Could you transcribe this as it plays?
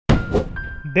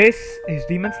This is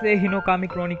Demon Slayer Hinokami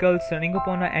Chronicles running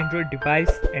upon an Android device,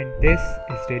 and this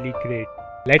is really great.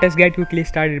 Let us get quickly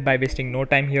started by wasting no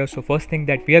time here. So first thing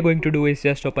that we are going to do is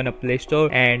just open up Play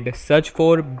Store and search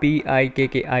for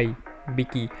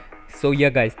Biki. So yeah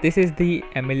guys, this is the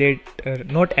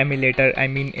not emulator, I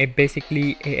mean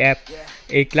basically a app,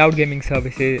 a cloud gaming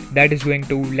services that is going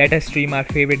to let us stream our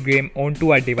favorite game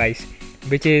onto our device,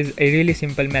 which is a really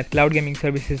simple math. Cloud gaming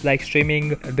services like streaming,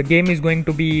 the game is going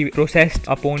to be processed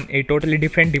upon a totally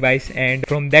different device, and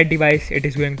from that device it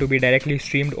is going to be directly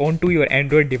streamed onto your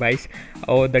Android device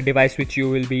or the device which you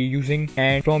will be using,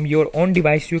 and from your own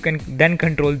device you can then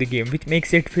control the game, which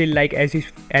makes it feel like as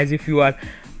if you are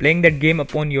playing that game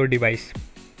upon your device.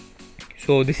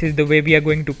 So this is the way we are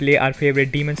going to play our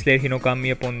favorite Demon Slayer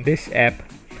Hinokami upon this app.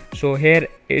 So here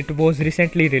it was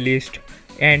recently released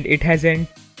and it hasn't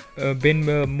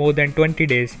been more than 20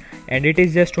 days, and it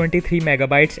is just 23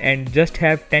 megabytes and just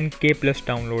have 10k plus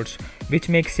downloads, which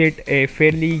makes it a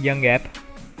fairly young app.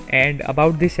 And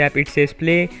about this app, it says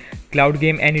play cloud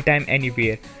game anytime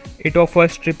anywhere. It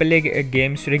offers AAA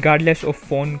games regardless of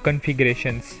phone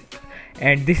configurations,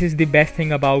 and this is the best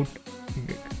thing about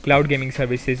cloud gaming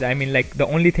services. I mean, like, the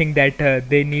only thing that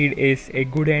they need is a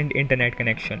good end internet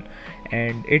connection,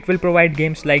 and it will provide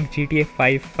games like GTA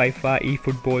 5, FIFA,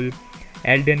 eFootball,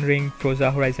 Elden Ring,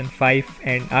 Forza Horizon 5,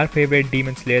 and our favorite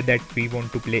Demon Slayer that we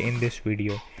want to play in this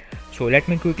video. So let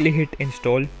me quickly hit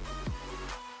install.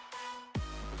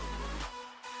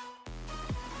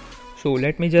 So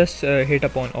let me just hit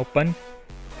upon open,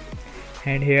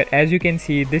 and here as you can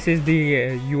see, this is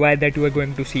the UI that you are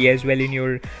going to see as well in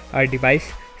your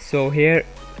device. So here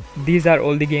these are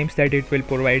all the games that it will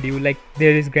provide you. Like,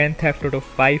 there is Grand Theft Auto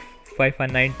 5,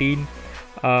 FIFA 19,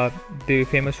 the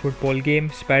famous football game,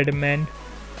 Spider-Man,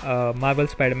 Marvel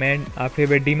Spider-Man, our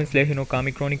favorite Demon Slayer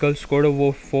Hinokami Chronicles, God of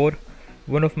War 4,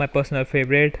 one of my personal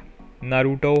favorite,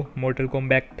 Naruto, Mortal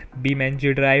Kombat,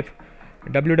 BeamNG Drive,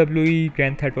 WWE,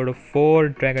 Grand Theft Auto 4,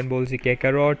 Dragon Ball Z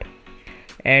Kakarot,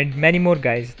 and many more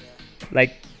guys.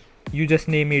 Like, you just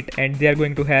name it and they are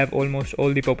going to have almost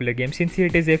all the popular games. Since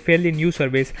it is a fairly new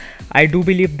service, I do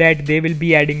believe that they will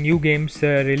be adding new games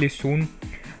really soon.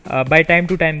 By time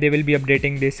to time they will be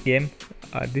updating this game,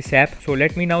 this app. So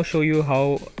let me now show you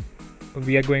how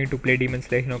we are going to play Demon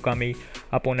Slayer Hinokami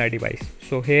upon our device.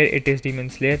 So here it is, Demon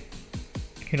Slayer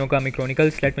Hinokami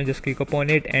Chronicles. Let me just click upon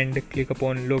it and click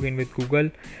upon login with Google.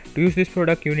 To use this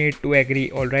product you need to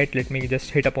agree. Alright, let me just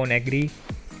hit upon agree.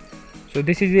 So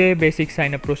this is a basic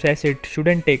sign up process, it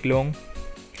shouldn't take long.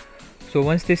 So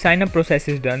once the sign up process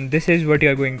is done, this is what you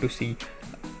are going to see.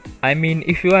 I mean,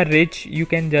 if you are rich, you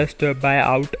can just buy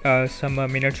out some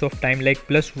minutes of time, like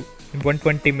plus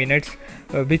 120 minutes,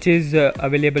 which is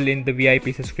available in the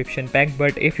VIP subscription pack.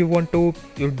 But if you want to,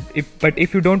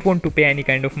 if you don't want to pay any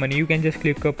kind of money, you can just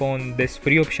click upon this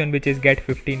free option, which is get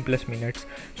 15 plus minutes.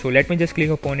 So let me just click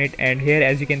upon it, and here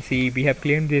as you can see, we have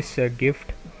claimed this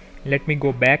gift. Let me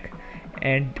go back,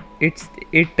 and it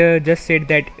just said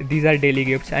that these are daily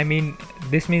gifts. I mean,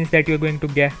 this means that you're going to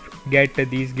get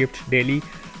these gifts daily.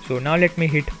 So now let me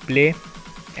hit play,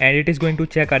 and it is going to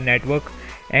check our network.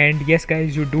 And yes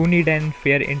guys, you do need an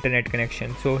fair internet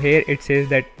connection. So here it says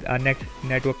that our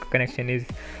network connection is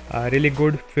really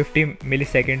good, 50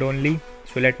 millisecond only.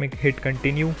 So let me hit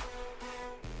continue.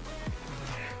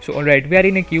 So alright, we are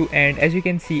in a queue, and as you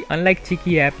can see, unlike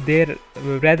Chiki app, there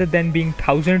rather than being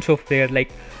thousands of players,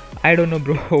 like, I don't know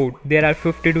bro, there are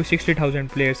 50 to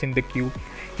 60,000 players in the queue.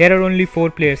 Here are only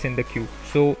 4 players in the queue.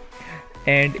 So,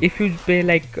 and if you pay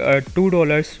like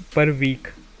 $2 per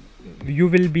week, you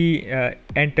will be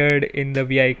entered in the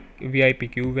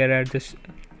VIP queue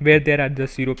where there are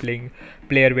just 0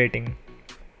 player waiting.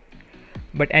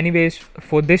 But anyways,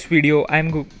 for this video I'm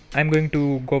going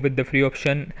to go with the free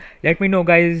option. Let me know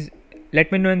guys,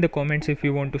 let me know in the comments if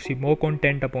you want to see more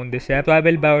content upon this app. So I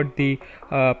will buy out the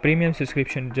premium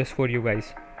subscription just for you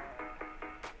guys.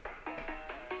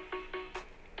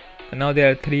 Now there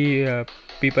are 3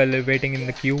 people waiting in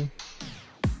the queue.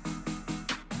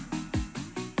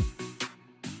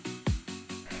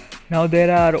 Now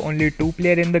there are only 2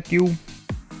 players in the queue.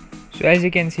 So as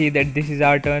you can see that this is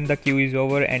our turn, the queue is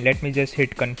over, and let me just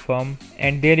hit confirm,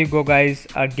 and there you go guys,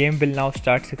 our game will now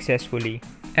start successfully.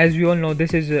 As we all know,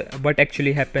 this is what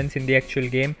actually happens in the actual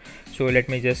game. So let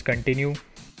me just continue.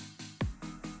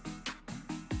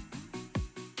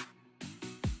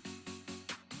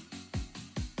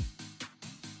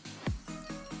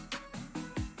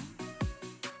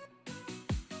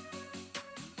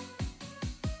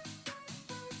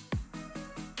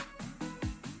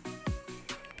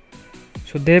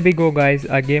 So there we go guys,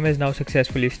 our game has now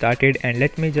successfully started, and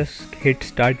let me just hit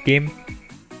start game.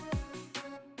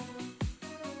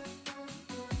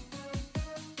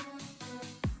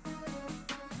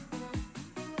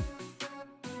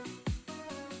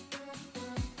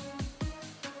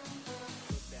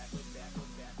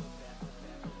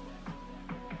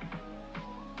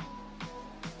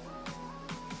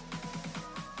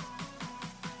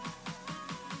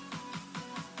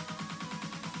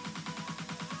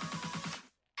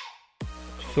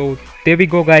 So there we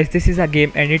go guys, this is a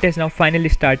game and it has now finally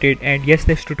started, and yes,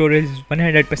 this tutorial is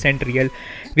 100% real.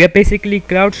 We are basically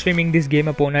crowd streaming this game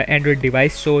upon our Android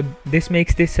device, so this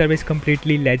makes this service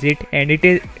completely legit, and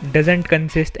doesn't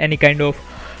consist any kind of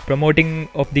promoting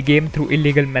of the game through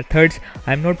illegal methods.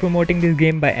 I'm not promoting this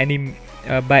game by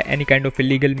any kind of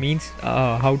illegal means.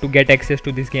 How to get access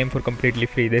to this game for completely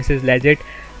free, this is legit.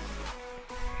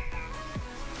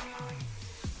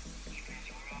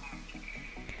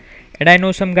 And I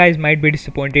know some guys might be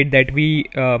disappointed that we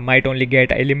might only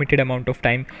get a limited amount of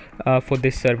time for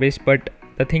this service, but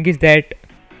the thing is that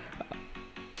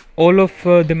all of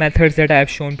the methods that I have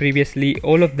shown previously,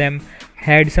 all of them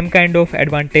had some kind of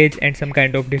advantage and some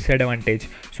kind of disadvantage.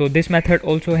 So this method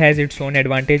also has its own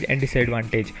advantage and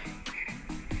disadvantage.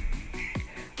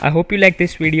 I hope you like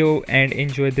this video and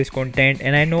enjoyed this content,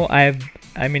 and I know I'm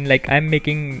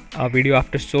making a video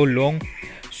after so long,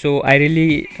 so I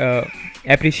really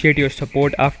appreciate your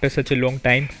support after such a long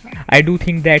time. I do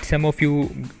think that some of you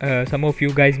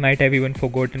guys might have even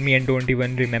forgotten me and don't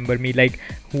even remember me, like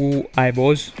who I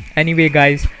was. Anyway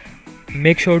guys,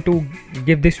 make sure to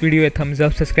give this video a thumbs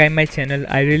up, subscribe my channel.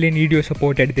 I really need your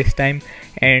support at this time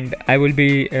and I will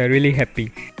be really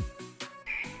happy.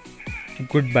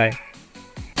 Goodbye.